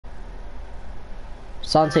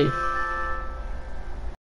Santi.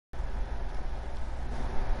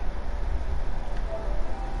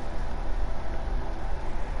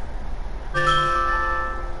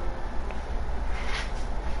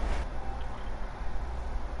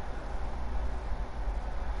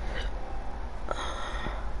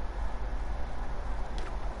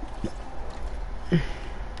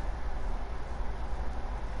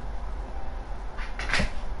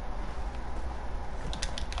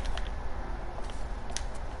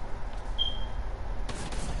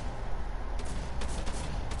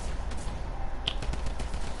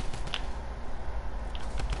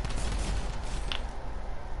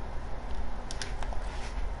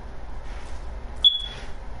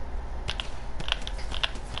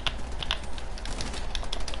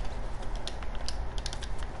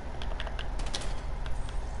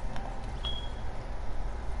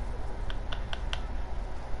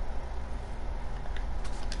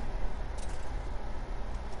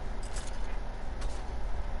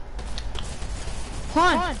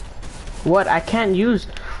 Juan. What? I can't use.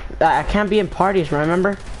 I can't be in parties.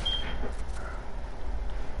 Remember?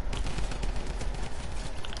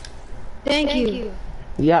 Thank you.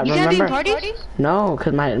 Yeah, You remember? can't be in parties? No,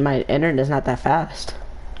 cause my internet is not that fast.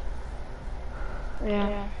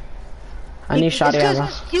 Yeah. I need shotty ammo.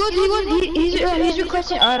 He's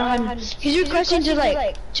requesting. I don't have. He's requesting to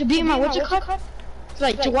be in my what's it called?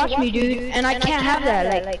 To watch me, dude. And I can't have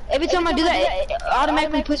that. Like every time I do that, it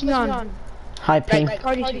automatically puts me on. High ping.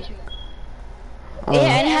 Party street. Yeah,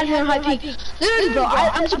 and it had me on high peak. Literally, bro,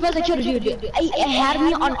 I'm surprised I killed a dude. It had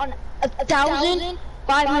me on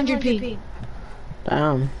 1,500 ping.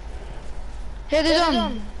 Damn. Hey, there's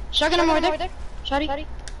shotgun ammo right there. Shotty.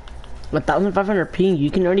 1,500 ping.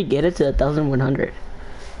 You can already get it to 1,100.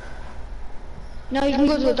 No, you can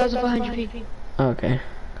go to 1,500 ping. Okay.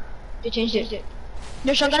 They changed it.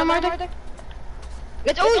 There's shotgun ammo right there.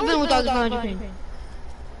 It's always been 1,500 ping.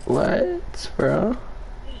 What, bro?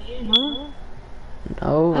 No.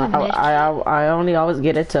 No, I only always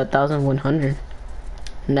get it to 1,100,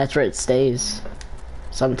 and that's where it stays.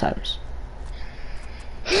 Sometimes.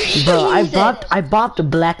 Bro, I bought the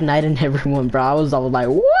Black Knight and everyone, bro. I was like,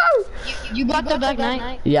 whoa! You bought the Black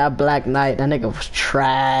Knight? Yeah, Black Knight. That nigga was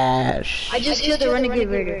trash. I just killed the Renegade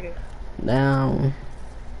Raider. Down.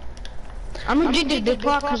 I'm gonna drink this big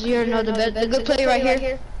pot because you're the good player right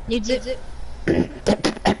here needs it.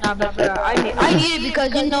 Nah, but I need it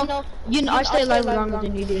because you know I stay alive longer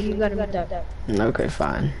than you do. You gotta admit that. Okay,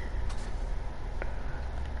 fine.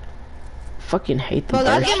 Fucking hate the Bro,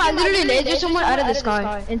 last game I literally lasered someone out of the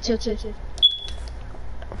sky and tilted.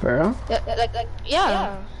 For real?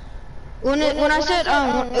 Yeah. When I said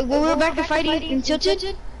when we were back to fighting in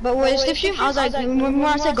tilted, but with slip stream, I was like when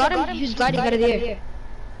I said got him, he was gliding out of the air.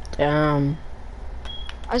 Damn.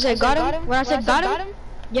 I said got him. When I said got him,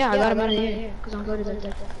 yeah, I got him out of the air because I'm good at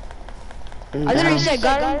that. I literally said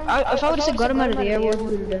got him. If I would have said got him out of the air, what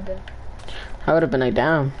would have done? I would have been like,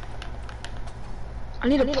 damn. I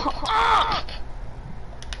need a pump.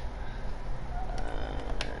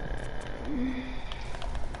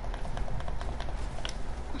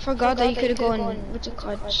 I forgot that you could have gone. What's it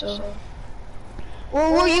called? So.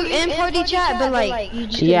 Well, were you in party chat? But like, you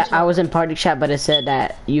just yeah, I was in party chat, but it said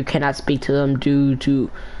that you cannot speak to them due to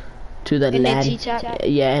the NAT NAT. chat?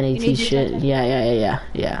 Yeah, NAT shit. Chat. Yeah.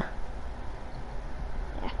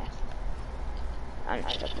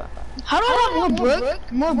 How do I have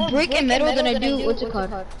more brick and metal than I do what's it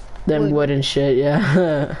called? Then wood and shit.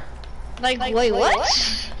 Yeah. Like wait,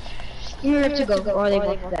 what? You have to go. Or they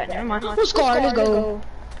both that. Never mind. Let's go.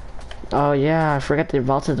 Oh yeah, I forgot they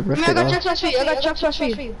vaulted the rift. I got trucks for you. I got trucks for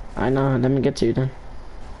you. I know. Let me get to you then.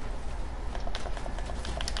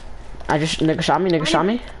 Nigga shot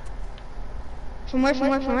me. From where?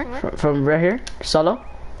 From right here. Solo.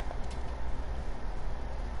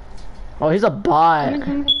 Oh, he's a bot.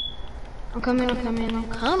 I'm coming.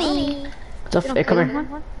 What's up? Hey, come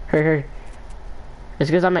here. Hurry. It's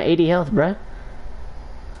because I'm at 80 health, bruh.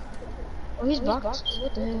 Oh, he's boxed.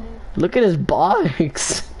 What the hell? Look at his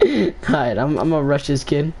box. Alright, I'm gonna rush this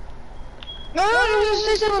kid. No,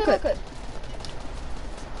 stay still real quick.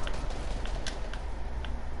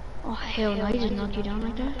 Oh, hell no, he just knocked you down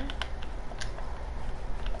like that.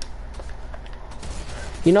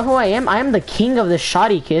 You know who I am? I am the king of this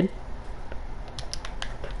shoddy, kid.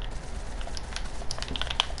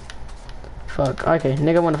 Fuck, okay,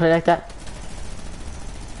 nigga wanna play like that?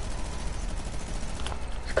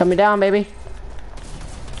 Cut me down, baby.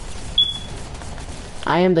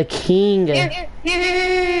 I am the king. Here.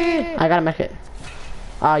 I gotta make it.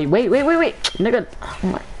 Wait. Nigga, oh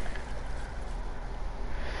my.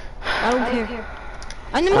 I don't care.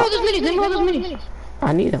 I never hold those minis.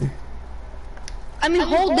 I need them. I mean,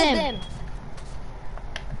 hold them.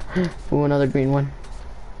 Ooh, another green one.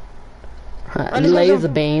 Laser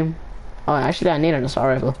beam. Oh, actually, I need an assault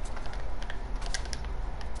rifle.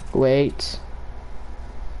 Wait.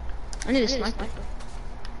 I need a sniper.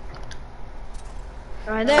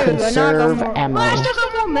 Alright, there we go. Now I got more ammo. I still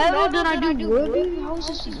got more metal than I do wood, dude. How is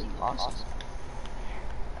this even possible?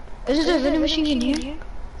 Is there a vending machine in here?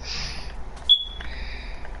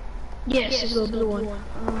 Yes, there's a little blue one.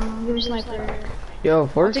 Give me a sniper. Yo,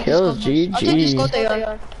 4 kills, GG. I'll take this gold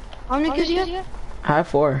there. How many kills you have? I have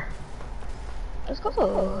 4. Let's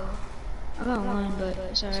go. I got 1, but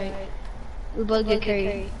it's alright. We both get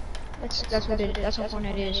carried. That's what it is. That's how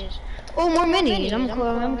Fortnite is. Oh, more minis.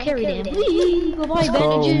 I'm carry them. Let's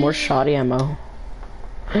go. More shoddy ammo.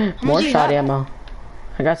 More shoddy ammo.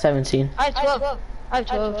 I got 17. I have 12. I have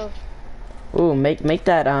 12. Ooh, make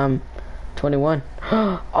that 21.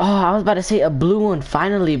 Oh, I was about to say a blue one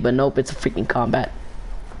finally, but nope, it's a freaking combat.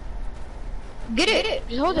 Get it.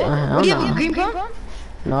 Just hold it. What do you have? A green car?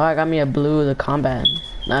 No, I got me a blue, the combat.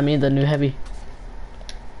 I mean the new heavy.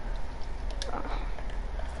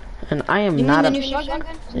 And I am not a. New shotgun?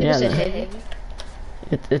 Yeah.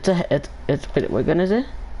 It's wait, what gun is it?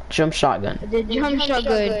 Jump shotgun. The jump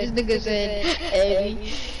shotgun. This nigga said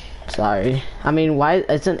heavy. Sorry. I mean, why?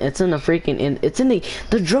 It's in a freaking. It's in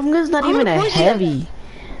the drum gun's not even a heavy.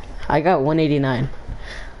 I got 189.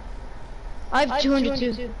 I have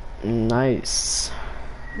 202. Nice.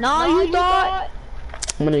 No, you thought.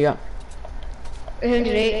 How many you got?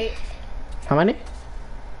 808. How many?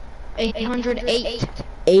 808.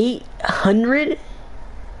 800?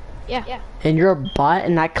 Yeah. And you're a bot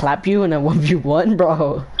and I clap you in a 1v1,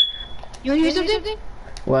 bro. You wanna hear something?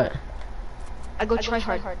 What? I go try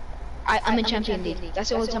hard. I'm in Champion League. That's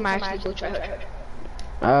the only time I actually go try hard.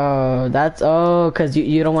 Oh, that's cause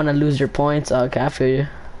you don't want to lose your points. Okay, I feel you.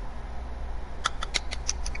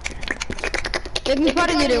 Make me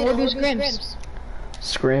party leader. We'll do scrims.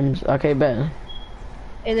 Scrims. Okay, bet.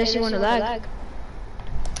 Unless you want to lag.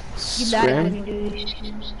 Scrim?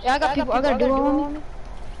 Yeah, I got people. I got a duo on me.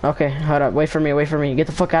 Okay, hold up. Wait for me. Get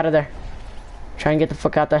the fuck out of there. Try and get the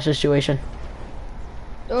fuck out that situation.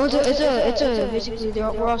 Oh, it's a basically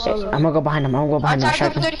we're all solo. I'm gonna go behind him. I attacked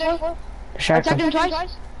him for 34. I attacked him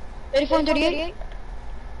twice. 34 and 38.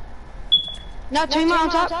 Now teammate on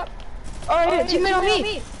top. Alright, teammate on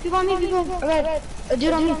me. People on me. Alright, a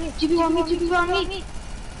dude on me. Two people on me.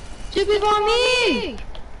 Two people on me.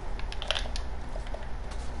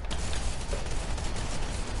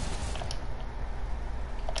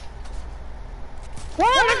 What?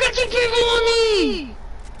 I got 2 people on me.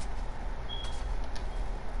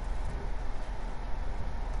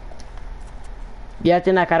 Yeah, I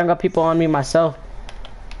think I don't got people on me myself.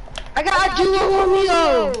 I got a duo on me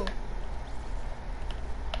though.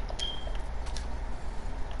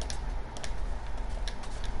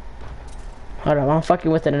 Hold up, I'm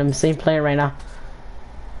fucking with it and I'm same playing right now.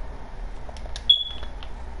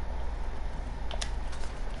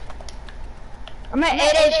 I'm at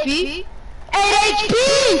 8 HP. 8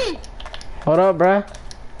 HP! Hold up, bruh.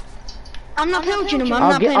 I'm not playing with you no more.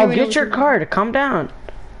 I'll get your card. Calm down.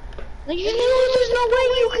 Like, there's no way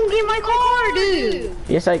you can get my card, dude.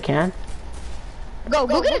 Yes, I can. Go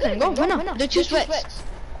get it then. Go, run up. They're 2 sweats.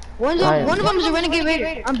 One of them is a renegade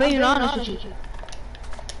raider. I'm being honest with you.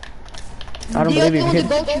 I don't believe you,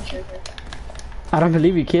 kid. I don't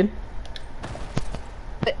believe you, kid.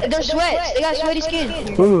 They're sweats. They got sweaty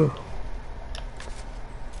skin. Ooh.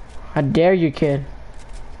 I dare you, kid.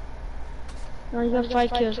 No, you got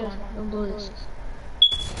 5 kills. Don't blow this.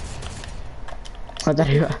 I thought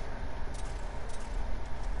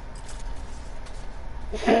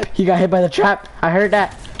he got hit by the trap. I heard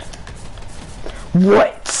that.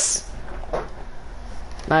 What?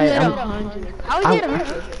 How is he at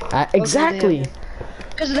 100? Exactly.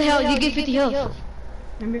 Because of the health, you get 50 health.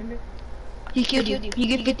 Remember? He killed you.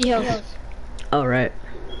 You get 50 health. Alright.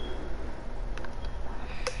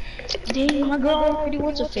 Dang, my girl already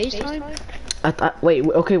wants a FaceTime? I thought, wait,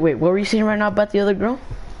 what were you saying right now about the other girl?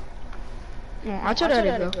 No, I told her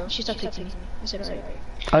to go. She stopped texting me. I said, alright.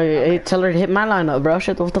 Oh, hey, tell her to hit my line up, bro.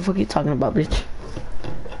 Shut the, what the fuck are you talking about, bitch?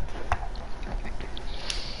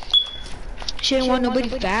 She didn't want nobody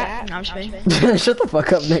fat. No, I'm just kidding. Shut the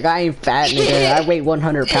fuck up, nigga. I ain't fat, nigga. I weigh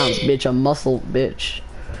 100 pounds, bitch. A muscle, bitch.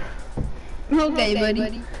 Okay,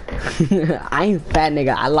 buddy. I ain't fat,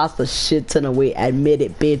 nigga. I lost a shit ton of weight. Admit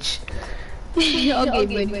it, bitch. Okay,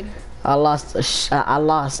 buddy. I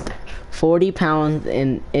lost 40 pounds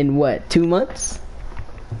in what, 2 months?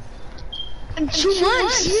 In 2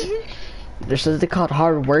 months? There's something called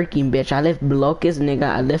hard working, bitch. I live blockers, nigga.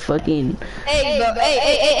 I live fucking. Hey, bro.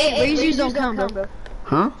 Hey. Razors don't count, bro.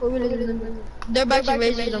 Huh? Their bikes and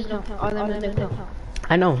razors don't count. All them don't count.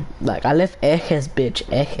 I know. Like, I live ejes, bitch.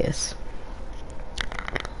 Ejes.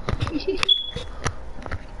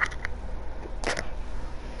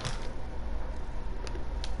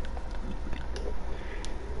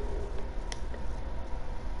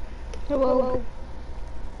 Hello.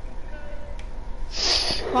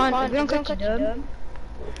 Fine, if we don't catch a dub,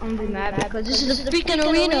 I'm gonna be mad because this is a freaking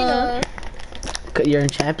arena. You're in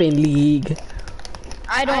Champion League.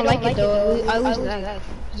 I don't like it though. I always lag.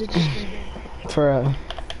 For a.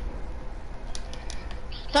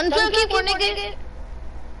 Turn to keyboard, nigga.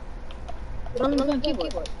 Turn to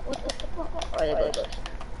keyboard. What the fuck? Alright, there goes.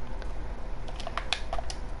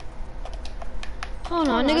 Oh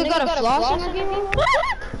no, nigga got a floss in the game?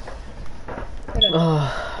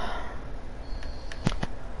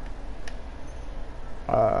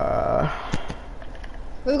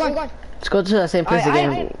 Where we going? Let's go to the same place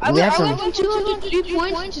again. I went from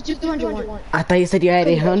 203 points to 201. I thought you said you had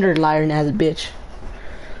 800, lying ass bitch.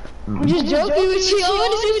 I'm just joking with you. I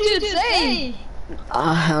want to see what you would say.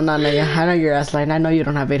 Hell no, nigga. I know your ass lying. I know you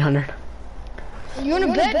don't have 800. You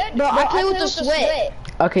wanna bet? Bro, I play with the sweat.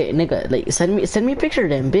 Okay, nigga, like send me a picture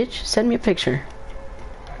then, bitch. Send me a picture.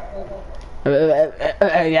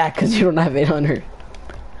 Yeah, cause you don't have 800.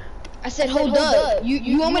 I said, hold up.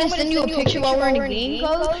 You want me to send you a picture while we're in the game,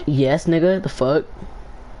 coach? Yes, nigga. The fuck?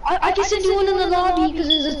 I can send you one in the lobby because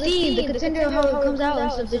there's a theme. The contender, how it comes out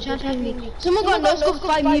and stuff. The chat has me. Someone got no scope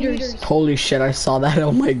 5 meters. Holy shit! I saw that.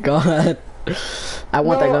 Oh my god. I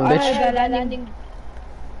want that gun, bitch.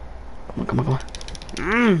 Come on.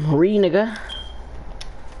 Re, nigga.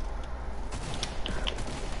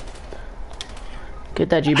 Get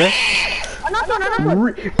that G, bro.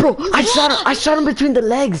 Bro, I shot him between the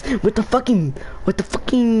legs with the fucking the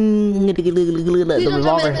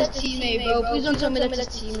revolver. Teammate, bro. Please don't tell me that's his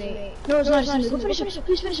teammate. No, it's not his teammate. Go finish him.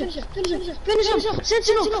 Please finish him. Finish him.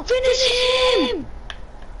 Sentinel, finish him.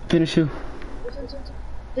 Finish who?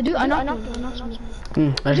 The dude, I knocked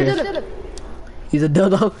him. I hear. He's a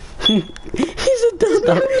dildo. He's a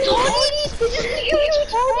dildo.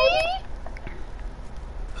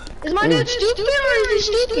 Is my dude stupid or is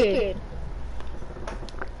he stupid?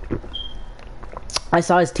 I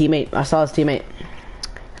saw his teammate.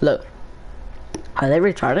 Look. Are they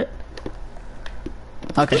retarded?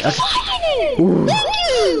 Okay. Thank you!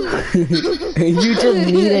 You just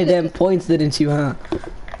needed them points, didn't you, huh?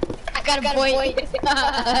 I got a point.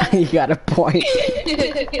 You got a point.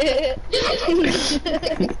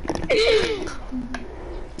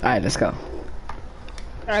 Alright, let's go.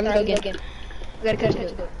 Alright, let's go again. We gotta catch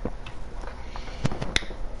it.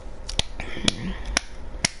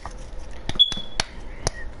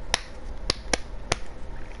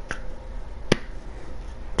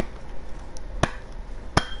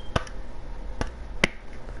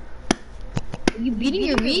 Are you beating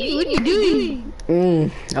your meat? What are you doing?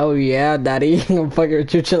 Oh yeah, daddy. I'm fucking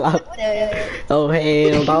with you, chill out. Oh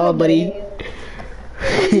hell no, buddy.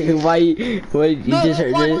 Why you just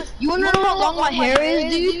hurt this? You wanna know how long my hair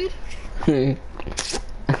is, dude?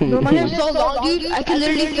 Bro, my hair's so long, dude. I can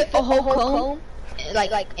literally fit a whole comb,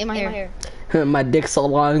 like in my hair. My dick's so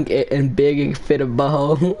long and big it can fit a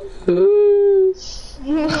bow.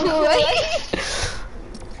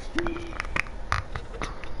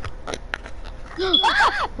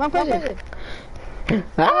 Wrong person.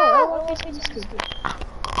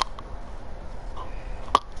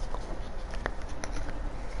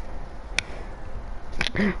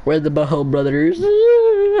 Where's the butthole brothers?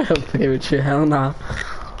 I'm fucking with you, hell nah.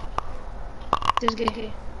 This is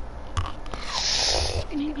good.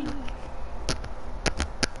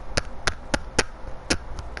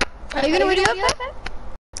 Are you gonna ready up that?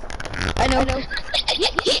 I know.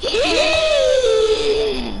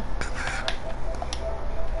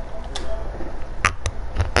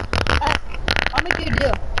 I'll make you a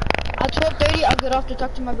deal. At 12:30, I'll get off to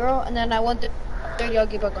talk to my girl, and then at 1:30, I'll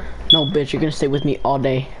get back on. No, bitch, you're gonna stay with me all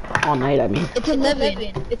day. All night, I mean. It's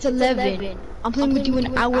 11. It's 11. I'm playing with you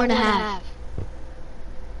an hour and a half.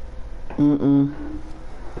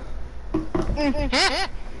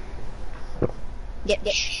 Yeah.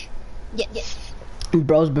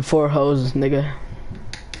 Bros before hoes, nigga.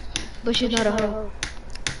 But she's not a hoe.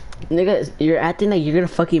 Nigga, you're acting like you're gonna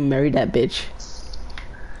fucking marry that bitch.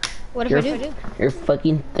 What if I do? You're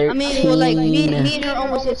fucking 13. I mean, well, like, me and her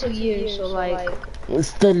almost hit 2 years, so like...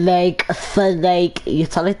 So like, you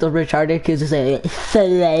sound like the retarded kids who say, so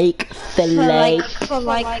like. No,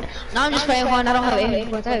 I'm just playing fun, I don't have 8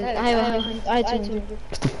 points, I have 2.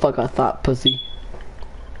 What the fuck I thought, pussy?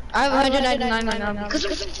 I have 199 right now because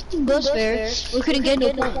we're fucking bus fair. We couldn't get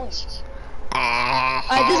no points.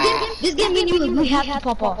 Alright, this game, me and you, we have to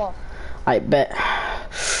pop off. I bet.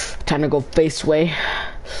 Time to go face way.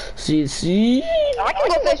 See. I can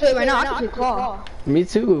go face way right now. I can play claw. Me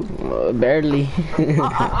too. Barely.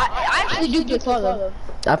 I actually do play claw though.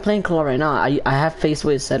 I'm playing claw right now. I have face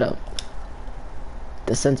way set up.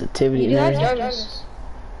 The sensitivity. You have Jarvis.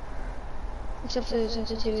 Except for the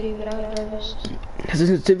sensitivity, but I have Jarvis. The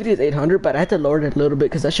sensitivity is 800, but I had to lower it a little bit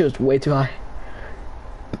because that shit was way too high.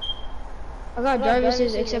 I got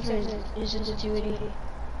Jarvis's except for his sensitivity.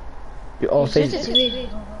 You're all face.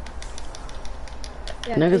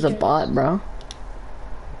 Yeah, Nigga's a bot, bro.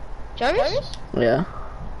 Jarvis? Yeah.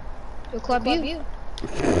 He'll clap you.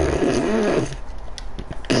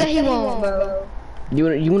 Say he won't, bro.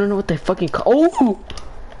 You wanna know what they fucking call? Oh!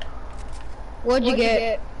 What'd you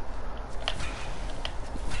get?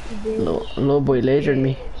 Little boy lasered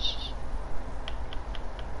me.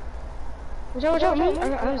 Watch out,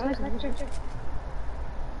 I was nice.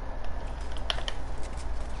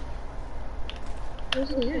 Where's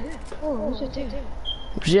he at? Oh, what's it there?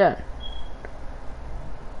 Where's he at?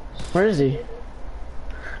 Where is he?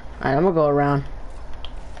 Alright, I'm gonna go around.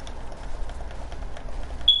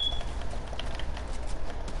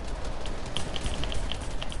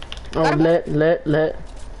 Oh, lit.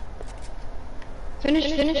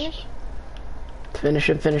 Finish.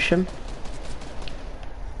 Finish him.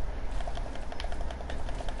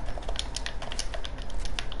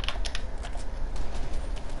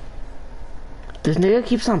 This nigga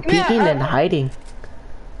keeps on peeking and hiding.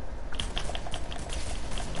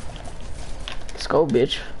 Let's go,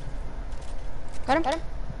 bitch. Got him.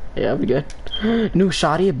 Yeah, we good. New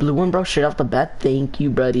shotty, a blue one, bro. Straight off the bat. Thank you,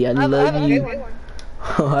 buddy. I love you.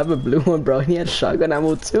 Oh, I have a blue one, bro. He had shotgun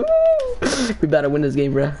ammo too. We better win this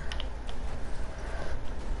game, bro.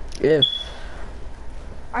 If.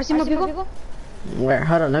 I see more people. Where?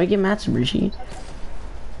 Hold on. Let me get Matt's Rishi.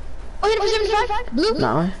 Oh, hit him for 75. Blue.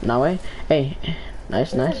 No way. Hey,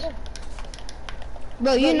 nice.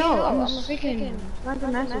 Bro, you know, I'm a freaking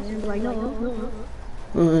grandmaster. Like, no.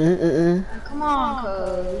 Come on,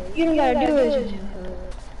 cuz. You don't gotta do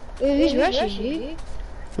it. He's rushing, dude.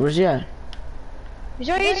 Where's he at? He's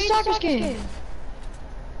already in the soccer skin.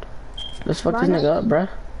 Let's fuck this nigga up, bruh.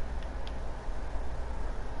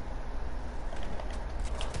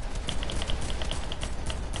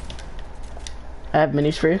 I have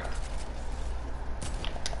minis for you.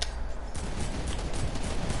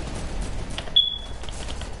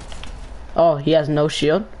 Oh, he has no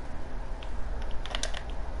shield.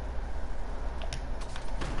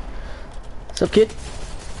 What's up,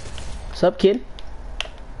 kid?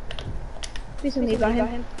 Please don't leave by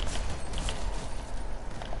him.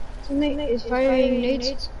 Teammate is firing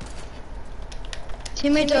nades.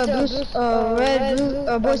 Teammate,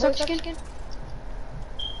 blue, boy soccer skin.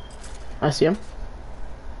 I see him.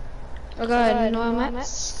 Oh god, no, I'm at.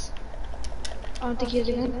 I don't think he has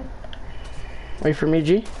a gun. Wait for me,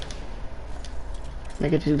 G.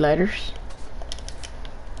 Make it 2 gliders.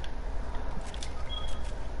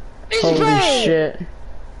 Holy shit.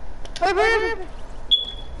 Hurry.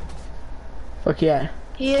 Fuck yeah.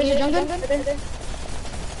 He is a jump gun.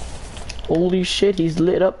 Holy shit, he's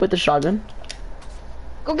lit up with the shotgun.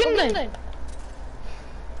 Go get him then.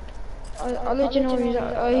 I'll let you know when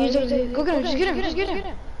he's over there. Go get him, just get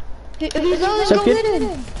him. If he's out, let's go get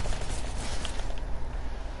him.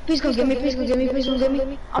 Please come get me.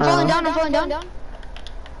 I'm falling down.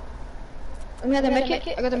 Let me have the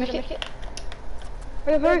medkit. I got the medkit.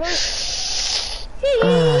 Hurry.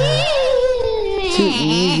 Too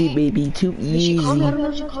easy, baby. Too easy. She called me.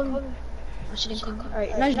 She didn't call me.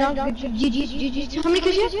 Alright, nice down. GG. How many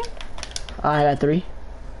kills you have? I got 3.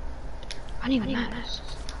 I need mats.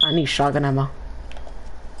 I need shotgun ammo.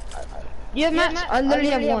 You have mats? I literally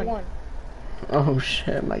have 1. Oh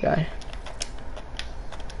shit, my guy.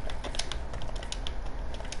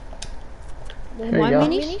 Here you go.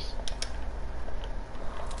 Minis?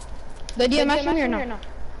 Do you have mats for me or no?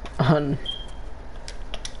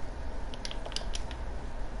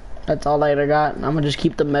 That's all I got. I'm gonna just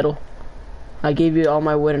keep the metal. I gave you all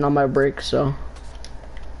my wood and all my bricks, so.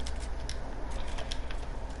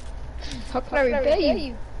 How can I repay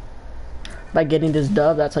you? By getting this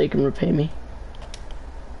dub, that's how you can repay me.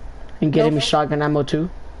 And getting me shotgun ammo too.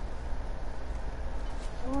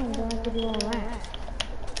 Oh, I don't have to do all that.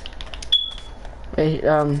 Hey,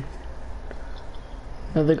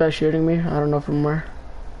 another guy shooting me. I don't know from where.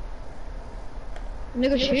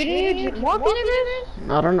 Nigga shooting you? More niggas?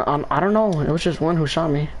 I don't know. It was just one who shot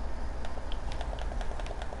me.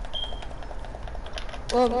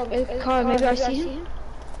 Well, Carl, maybe I see him.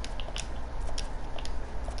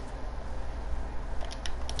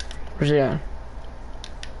 Where's he at?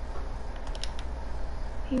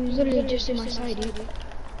 He was literally just in my side, dude.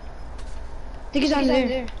 I think he's on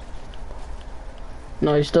there.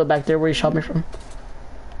 No, he's still back there where he shot me from.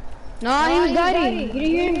 No, he was gliding. You didn't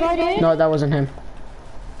hear him glide in? No, that wasn't him.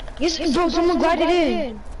 Yes, bro, someone glided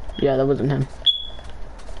in. Yeah, that wasn't him.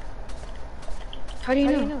 How do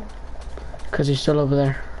you know? Cause he's still over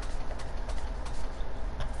there.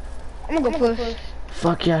 I'm gonna go push.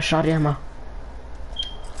 Fuck yeah, shot ammo.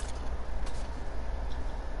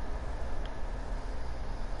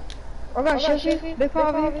 I got shit, big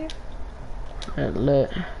pop over here.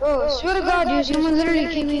 Lit. Bro, I swear to God, dude, someone literally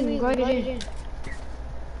came in and glided in.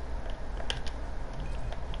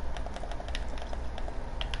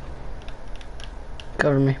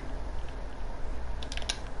 Cover me.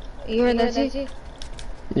 You heard that too?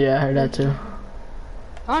 Yeah, I heard that too.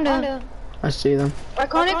 Calm down. I see them.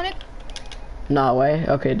 Iconic? Nah, way.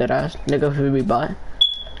 Okay, dead ass. Nigga, who we bought?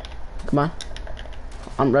 Come on.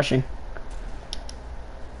 I'm rushing.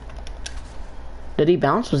 Did he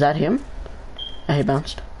bounce? Was that him? Yeah, he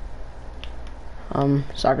bounced.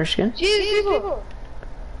 Soccer skin? Jesus, people!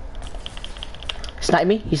 Snipe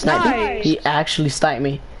me? He sniped me? He actually sniped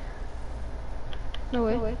me. No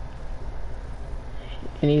way.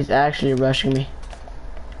 And he's actually rushing me.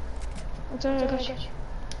 What's on? I got you.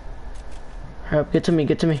 Hurry up, get to me,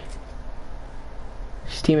 get to me.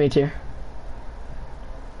 His teammate's here.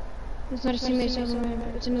 It's not a teammate,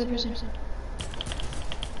 it's another person.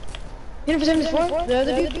 Hit him for 74? The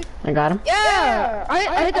other dude? I got him. Yeah!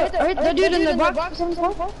 I hit the dude in the box for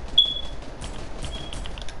 74.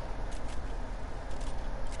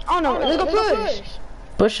 Oh no, let's go push!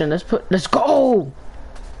 Pushing, let's go!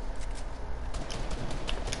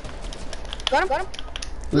 Got him?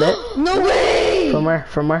 Lit. No way! From where?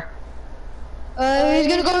 From where? He's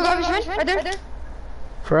gonna go grab his friend, right there.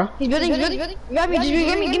 For real? He's building. Grab me, just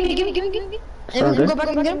give me. And we can go back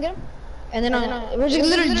and get him. And then we're just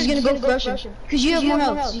literally just gonna go crush him. Cause you have more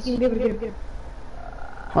health, so you can be able to get him.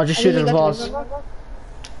 I'll just shoot at the balls.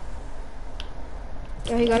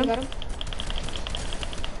 Yeah, he got him.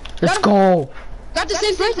 Let's go! Got the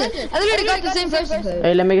same person. I literally got the same person.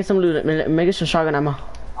 Hey, let me get some loot. Let me get some shotgun ammo.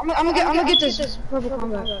 I'm gonna get this purple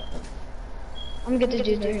combat. I'm gonna get this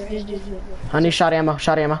dude. I need shot ammo.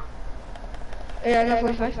 Yeah, I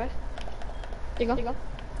got 45. There you go.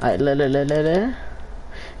 Alright, lit.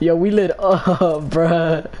 Yo, we lit up,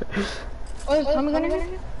 bruh. Oh, there's Tommy gun in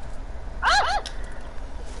here? Ah!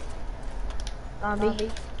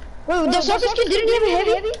 Wait, the soccer skin didn't have a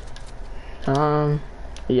heavy?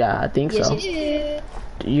 Yeah, I think so.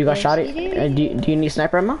 You got shot it? Do you need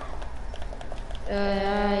sniper ammo?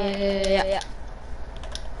 Yeah.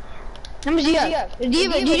 How much do you have? Do you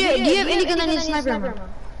have any gun that needs sniper ammo?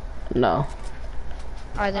 No.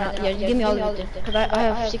 Alright then, yeah, give me all of it then. Cause I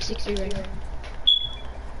have 663 right now.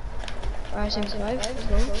 Alright, 75, let's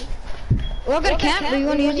go. Well, I got a camp, do you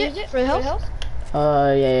wanna use it for the health?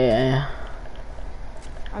 Yeah.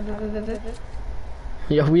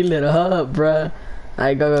 Yo, we lit up, bruh.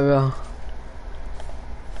 Alright, go.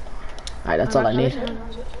 Alright, that's all I need.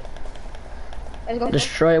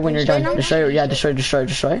 Destroy it when you're done. Destroy it, yeah, destroy.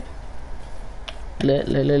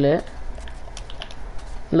 Lit.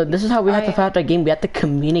 Look, this is how we have to fight that game. We have to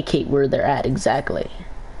communicate where they're at exactly.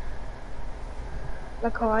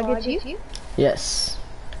 Like how I get to you? Yes.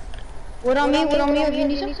 What on me if you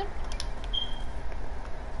need some?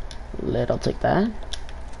 Lit, I'll take that.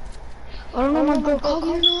 I don't know my girl called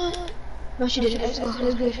me or not. No, she didn't. Let's go.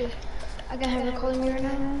 I can't have her calling me right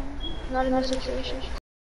now. Not in that situation.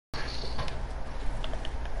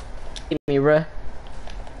 Me, bruh.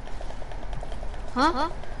 Huh?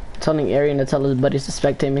 Telling Arian to tell his buddies to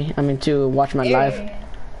spectate me. I mean, to watch my live.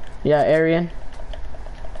 Yeah, Arian.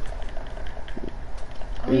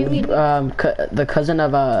 What do you mean? The cousin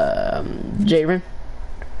of Jaren.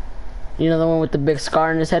 You know the one with the big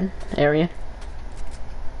scar on his head, Arian.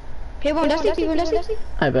 People in Dusty?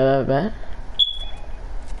 I bet.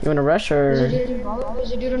 You wanna rush or? There's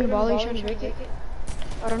a dude on the ball. He's trying to break it.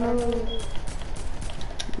 I don't know.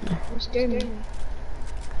 I'm scared, man.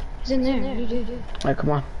 He's in there. Alright,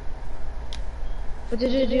 come on. What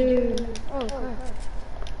did it do? Oh, crap.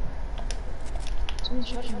 Someone's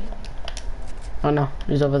shooting me. Oh no,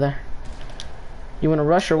 he's over there. You wanna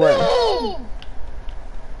rush or what? No!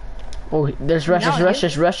 Oh, there's rush,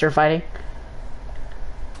 they're fighting.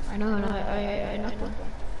 I know, I knocked one.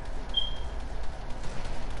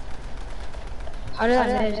 How did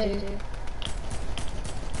that miss, dude?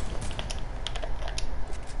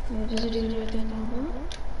 There's a dude right there now.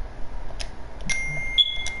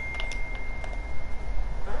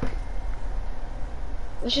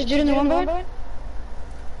 Let's just do it in the one board.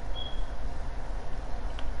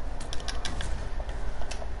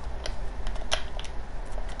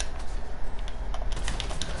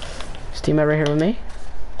 teammate right here with me.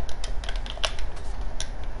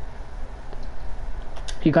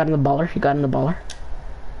 He got in the baller. He got in the baller.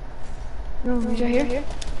 No, he's right here.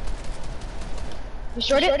 You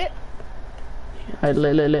short it? Alright,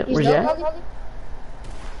 lit. Where's he at?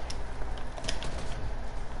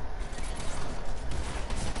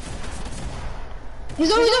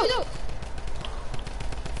 He's out.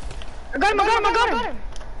 I got him.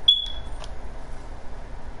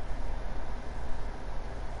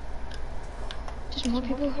 Just more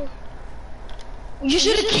people. You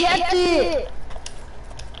should have kept it.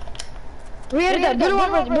 We had that blue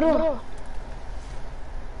one.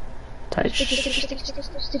 Tight. Stick.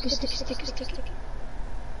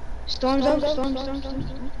 Storms out.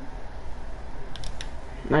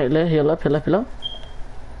 Alright, lit. Heal up.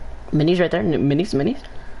 Minis right there. Minis.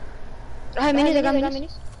 I have minis. I got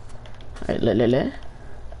minis. Alright, lit.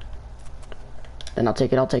 Then I'll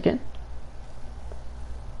take it. Alright,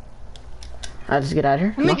 let's get out of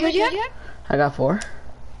here. How many kills you have? I got 4.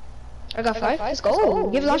 I got 5. Let's go.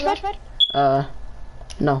 Give launch pad?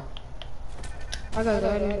 No. I got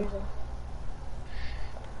it.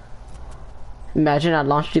 Imagine I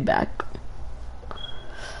launched you back.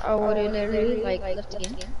 I would have literally like left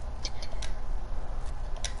again.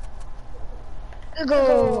 Let's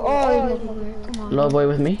go. Oh, come on. Low boy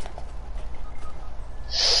with me.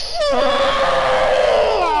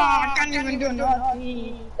 I can't even do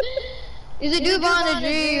nothing. There's a dude behind the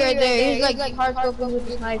tree right there. He's like hard scoping with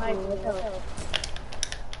the sniper.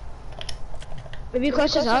 If you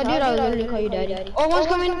clutch this out, dude, I'll literally call you daddy. Oh, one's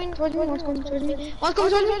coming towards me. One's coming towards me. Watch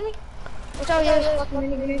out, yes,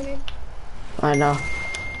 fucking me. I know.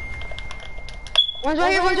 One's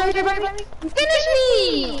right here, Finish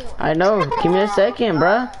me! I know. Give me a second,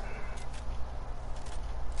 bruh.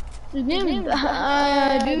 Dude.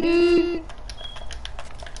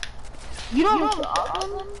 You don't.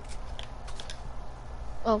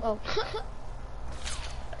 Oh.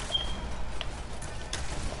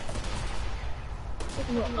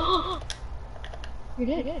 You're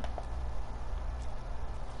dead.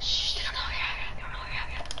 Shh, they don't know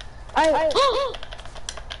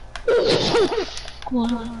Come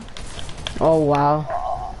on. Oh wow.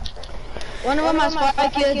 One of them has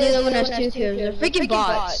 5 kills, the other one has 2 kills. They're freaking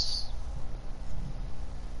bots.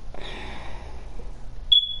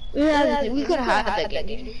 We could have had that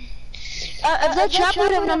game. If that trap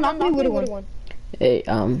would have unlocked me, we would have won. Hey,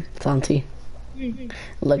 Santi.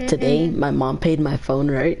 Look, today my mom paid my phone,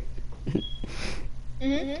 right?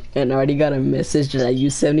 And I already got a message that I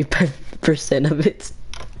used 75% of it.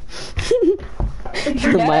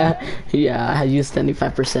 Yeah, I used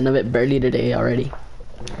 75% of it barely today already.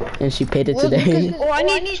 And she paid it today. Oh, I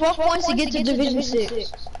need 12 points to get to Division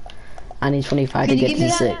 6. I need 25 to get to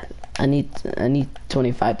 6. I need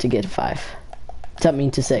 25 to get 5. That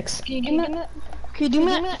means to 6. Can you do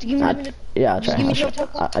that? Yeah, I'll try.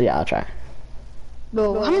 I'll try.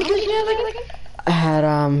 Bro, how many kills do you have again? I had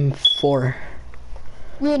 4.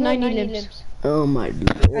 We had 90 limbs. Oh my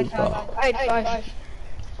lord, bro. I had 5.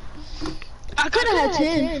 I could have had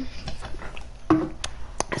 10. Bro,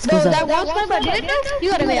 that one sniper I didn't know? You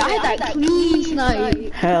gotta admit, I had that clean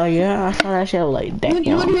snipe. Hell yeah, I saw that shit like damn.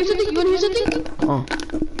 You wanna hear something? Oh.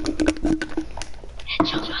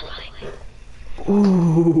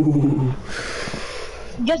 Ooh.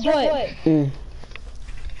 Guess what?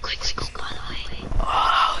 Quick scope, by the way.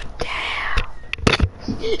 Oh damn.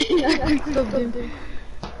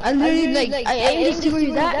 I literally I aimed to see where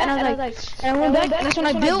he's at, and I was like, and I went back, and that's when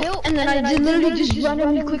I built, and then I literally just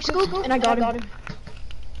randomly quick scope, and I got him.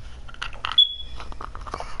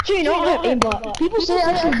 So you know I have aimbot. People say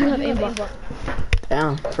I actually do have aimbot.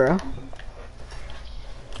 Damn, bro.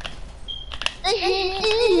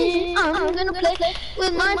 I'm gonna play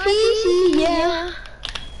with my PC, yeah.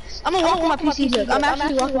 I'm gonna walk with my PC, look. I'm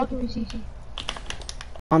actually walking with my PC.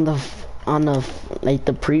 On the like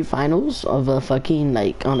the pre-finals of a fucking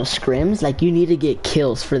like on a scrims, like you need to get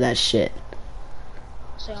kills for that shit.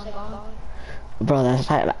 Bro, that's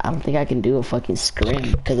I don't think I can do a fucking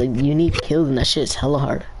scrim because like you need kills and that shit's hella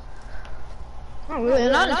hard. Oh really?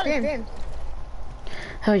 Not a scrim.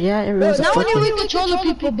 Hell yeah, everyone's not fucking. when you're with controller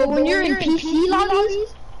people, but when you're in PC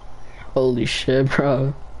lobbies. Holy shit,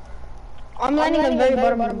 bro. I'm landing at the very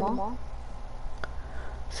bottom of the mall.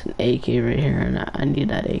 It's an AK right here, and I need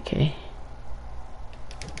that AK.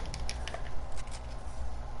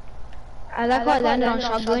 I like how I landed on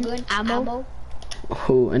shotgun ammo.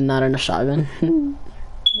 Oh, and not on a shotgun. Nope.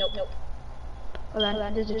 Hold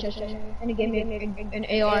on, there's a chest right here. And it gave me an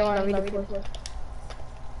AR to redeploy.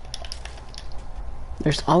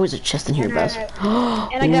 There's always a chest in here, bro.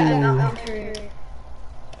 And I got an outfit.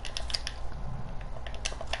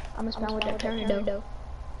 I I'm gonna spawn with that tornado.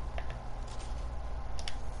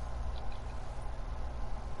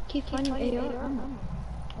 Keep finding AR ammo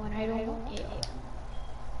when I don't want AR.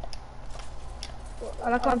 I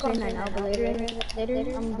like what I'm saying right now, but later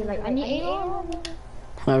I'm gonna be like, I need AR.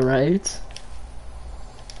 Alright.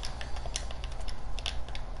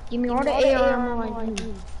 Give me all the AR ammo I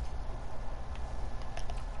need.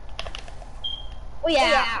 Oh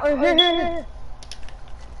yeah! Here.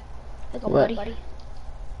 Let's go, buddy.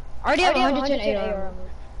 I already have 110 AR ammo.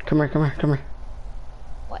 Come here.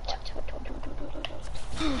 What?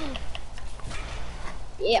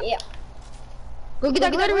 Yeah. Go get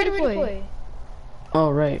that glider ready for you.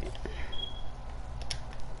 All right.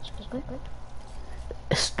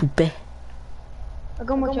 Stupid. I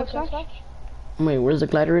got my chuck. Wait, where's the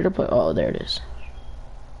glider play? Oh, there it is.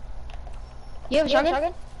 You have a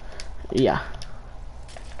shotgun? Yeah.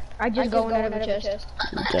 I just go out of the chest.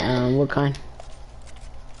 Damn, what kind?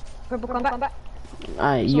 Purple combat.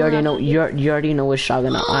 You already know what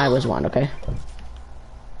shotgun I was one, okay?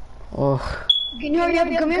 Oh. Can you hurry up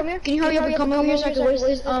and come here? Can you hurry up and come over here so I can waste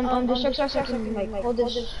this this truck so I can like hold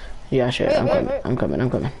this? Yeah, sure. I'm coming.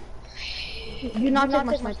 Do not take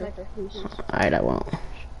my sniper, please. Alright, I won't.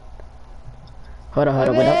 Hold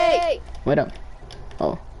up, wait up.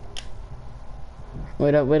 Oh.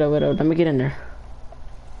 Wait up. Let me get in there.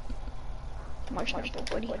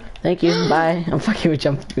 Thank you. Bye. I'm fucking with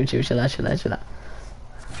you. Chill out.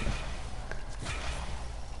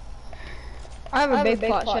 I have a big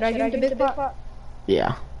pot. Should I use the big pot?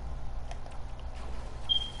 Yeah.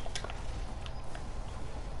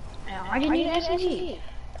 I didn't need an SMG.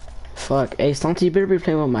 Fuck. Hey, Stunty, you better be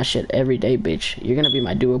playing with my shit every day, bitch. You're gonna be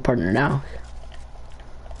my duo partner now.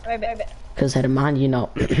 Right. Cause had in mind, you know,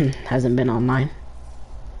 hasn't been online.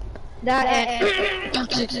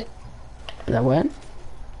 Toxic. Is that what?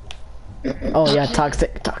 Oh yeah,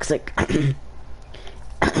 toxic.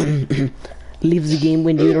 Leaves the game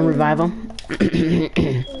when you don't revive him.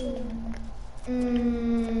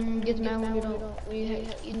 Gets mad when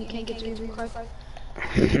you can't get to his revive.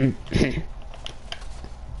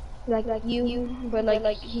 like you, but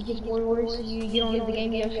like he gets more orders. You don't leave the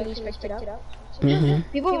game. You actually respect it out.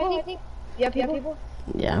 People, I think. Yeah, people.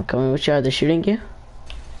 Yeah, I'm coming with you. Are they shooting you?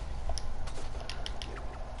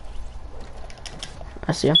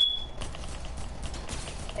 I see him.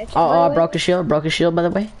 Oh, I broke his shield. By the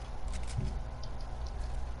way.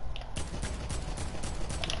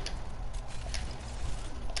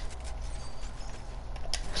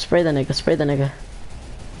 Spray the nigga.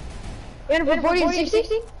 You're in 40 and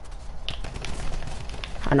 60?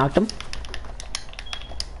 I knocked him.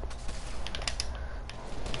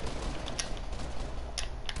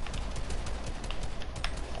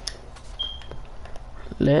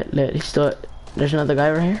 He's still. There's another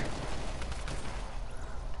guy right here.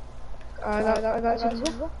 I got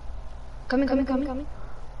you. Coming.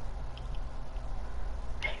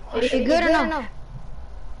 Is it good or no?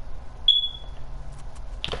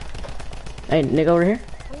 Hey, nigga over here.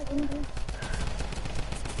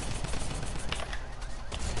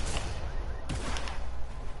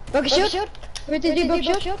 Broke a shield. Where's the dude broke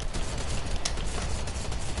shield?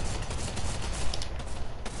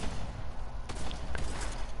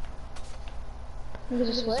 There's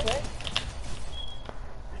a sweat.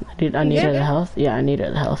 I needed the health. Yeah, I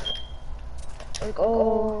needed the health.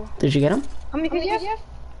 Oh. Did you get him? How many kills do you have?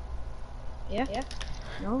 Yeah.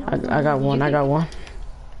 No. I got one.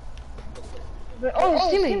 But, oh,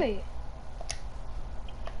 his teammate.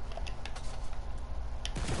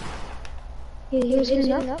 He was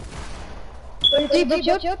hitting up. 43 book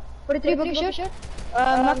shot. 43 book shot.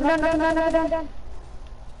 Knock.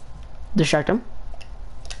 Distract him.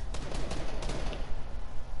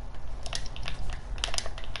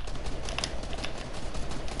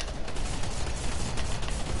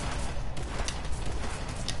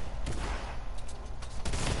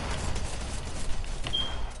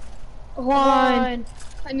 One.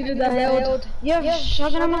 I needed that held. You have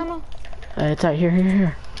shotgun ammo? It's out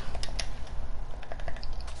here.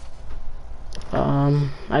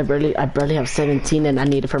 I barely have 17 and I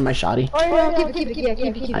need it for my shotty. Oh yeah, keep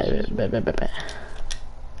it. Bet.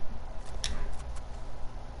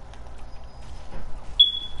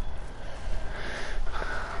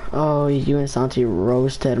 Oh, you and Santi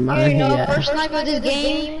roasted my first snipe of this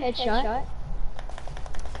game, headshot.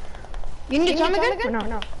 You need a Tommy gun?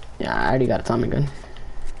 No. Yeah, I already got a Tommy gun.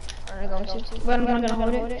 But I'm not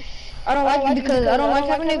gonna hold it. I don't like it because I don't like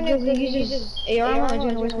having it because he uses AR ammo. I'm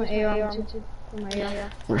gonna waste my AR ammo too.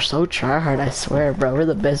 We're so tryhard, I swear, bro. We're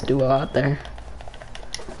the best duo out there.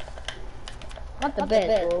 Not the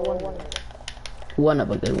best, bro. One of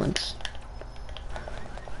the good ones.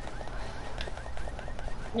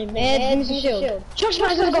 Man, give me some shield. Chuck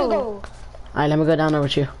smash, let's go. Alright, let me go down there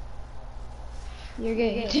with you. You're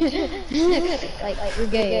gay. like, you're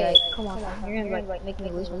gay. Like, come on. You're gonna, like, make me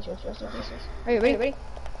lose my shield. Are you ready?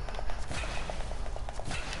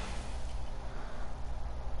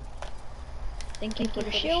 Thank you for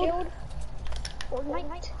the shield.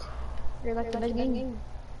 Fortnite. You're like the best game.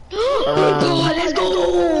 Let's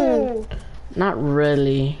go! Not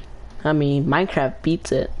really. I mean, Minecraft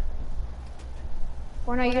beats it.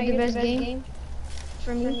 Fortnite, you're the best game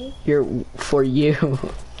for me. For you.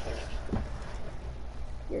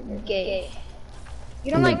 You're gay.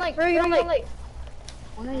 You don't like, bro, you don't like.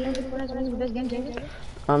 Fortnite, you don't think Fortnite's the best game, James?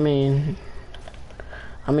 I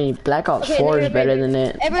mean, Black Ops 4 is better than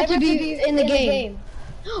it. Ever to be in the game.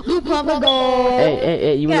 Blue pump a goal.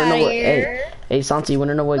 Hey, you wanna know what? Hey, Santi, you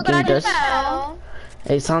wanna know what game does?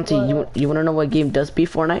 Hey, Santi, you wanna know what game does beat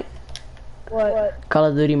Fortnite? What? Call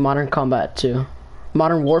of Duty Modern Combat 2.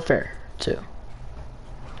 Modern Warfare 2.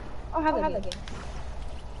 I'll have that game.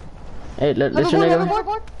 Hey, listen,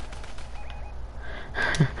 nigga.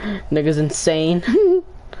 Nigga's insane.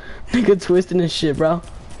 Nigga twisting his shit, bro.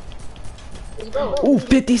 Ooh,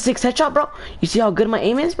 56 headshot, bro. You see how good my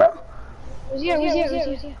aim is, bro? Who's here?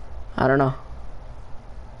 I don't know.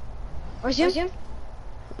 Where's him?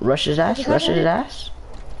 Rush his ass.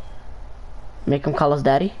 Make him call us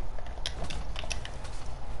daddy.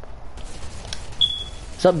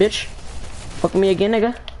 What's up, bitch? Fuck me again,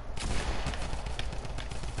 nigga.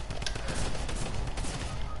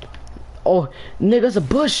 Oh, nigga's a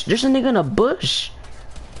bush. There's a nigga in a bush.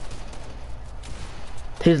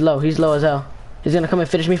 He's low as hell. He's gonna come and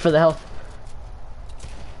finish me for the health.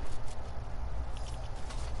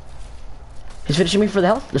 He's finishing me for the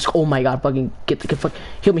health. Let's go. Oh my god, fucking get fuck.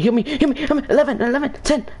 Heal me. 11,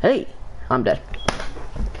 10, 8. I'm dead.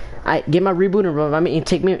 I get my reboot and revive me and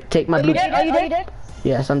take my blue. Are you dead?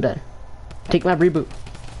 Yes, I'm dead. Take my reboot.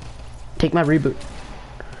 Kick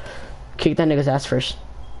that nigga's ass first.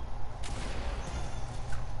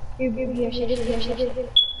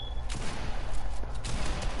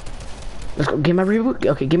 Let's go. Get my reboot.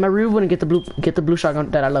 Okay, get my reboot and get the blue shotgun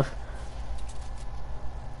that I love.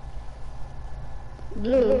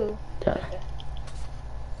 Blue. Yeah.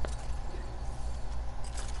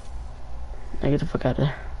 Now get the fuck out of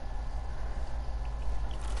there.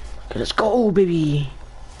 Okay, let's go, baby.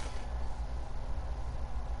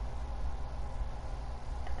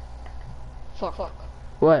 Fuck.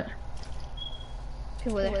 What?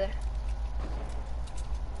 People there.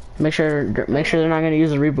 Make sure they're not gonna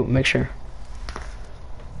use the reboot. Make sure.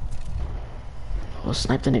 Oh,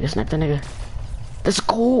 snipe the nigga. Let's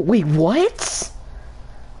go. Wait, what?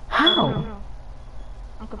 How?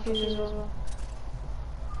 I'm confused as well.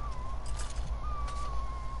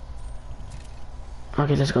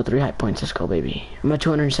 Okay, let's go 3 high points. Let's go, baby. I'm at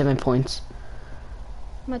 207 points.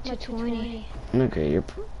 I'm at 220. Okay, you're.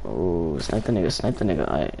 Oh, snipe the nigga.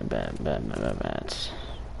 Alright, bad.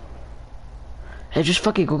 Hey, just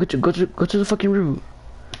fucking go to the fucking reboot.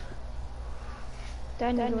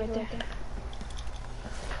 That nigga right there.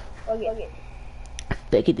 Okay.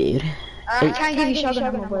 Thank you, dude. I can't give you shotgun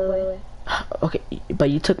ammo, by the way. Okay, but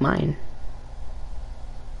you took mine.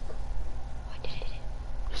 I did it.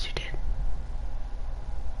 Yes, you did.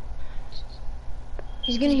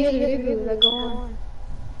 He's gonna hear the reboot. Like, go on.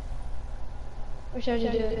 Or should I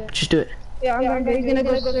just do it? Just do it. Yeah, I'm gonna go. He's gonna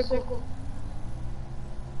go circle.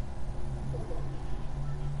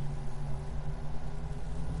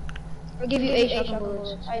 I'll give you 8 shotgun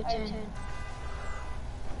bullets. I have 10.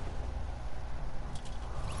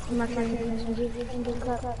 I'm not trying to give you some good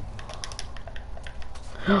cut.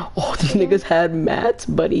 Oh, these niggas had mats,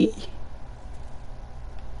 buddy.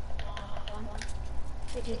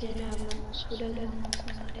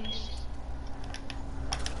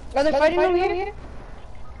 Are they fighting over here?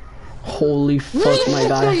 Holy fuck, my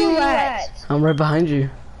guy. Where you at? I'm right behind you.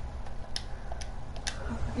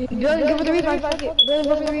 Go for the revive, fuck it. Go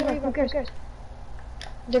for the revive, who cares?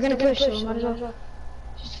 They're gonna push, so might as well.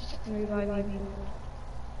 Just revive me.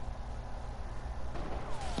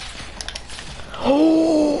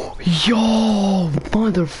 Oh, yo,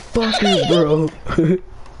 motherfucker, bro.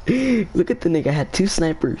 Look at the nigga, had 2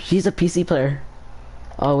 snipers. He's a PC player.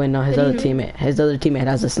 Oh wait, no, his other teammate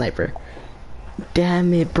has a sniper.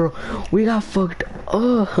 Damn it, bro. We got fucked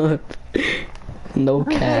up. No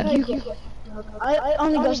cap. I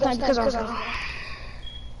only got sniped because I was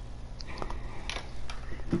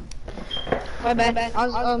my bad.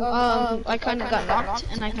 I kinda got knocked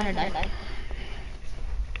and I kinda died.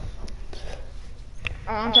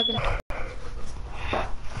 I'm talking.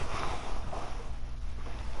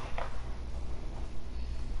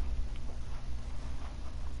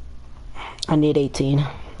 I need 18.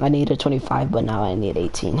 I needed 25, but now I need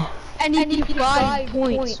 18. I need 5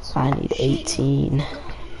 points. I need 18.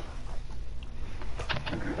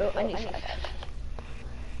 Oh, I need 5.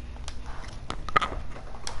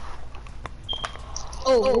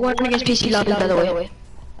 Oh, we're going against PC lobby, by the way.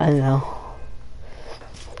 I know.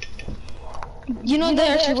 You know they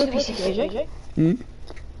actually were PC players, right? Hmm?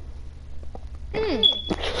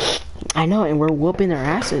 I know, and we're whooping their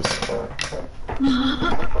asses.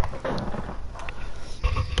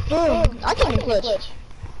 Bro, I can't even clutch.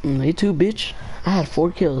 Me too, bitch. I had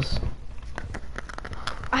 4 kills.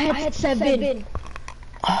 I had 7.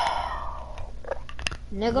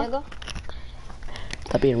 Nigga.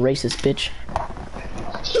 Stop being racist, bitch.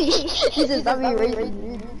 He says stop being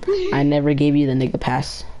racist. I never gave you the nigga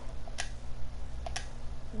pass.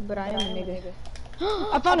 But I am a nigga.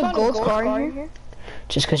 I found a gold scar in here.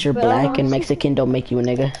 Just cause you're black and Mexican don't make you a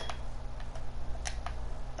nigga.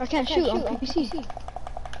 I can't shoot on PPC.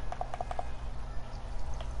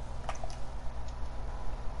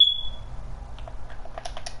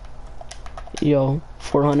 Yo,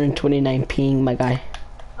 429 ping, my guy.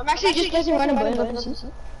 I'm actually just placing random buttons on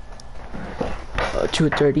PC.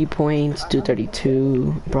 230 points,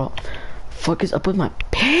 232. Bro, fuck is up with my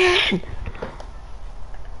pen?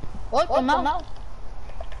 What? I'm out.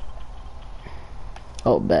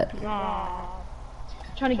 Oh, bet.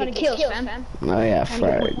 Trying to get kills, fam. Oh yeah,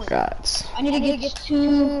 forgot. I need to get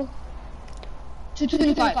to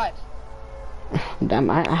 225. Damn,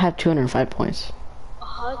 I have 205 points.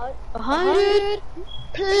 100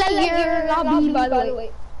 player lobby, by the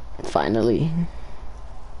way. Finally.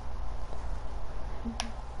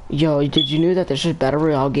 Yo, did you know that there's a battle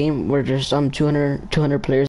royale game where there's 200 players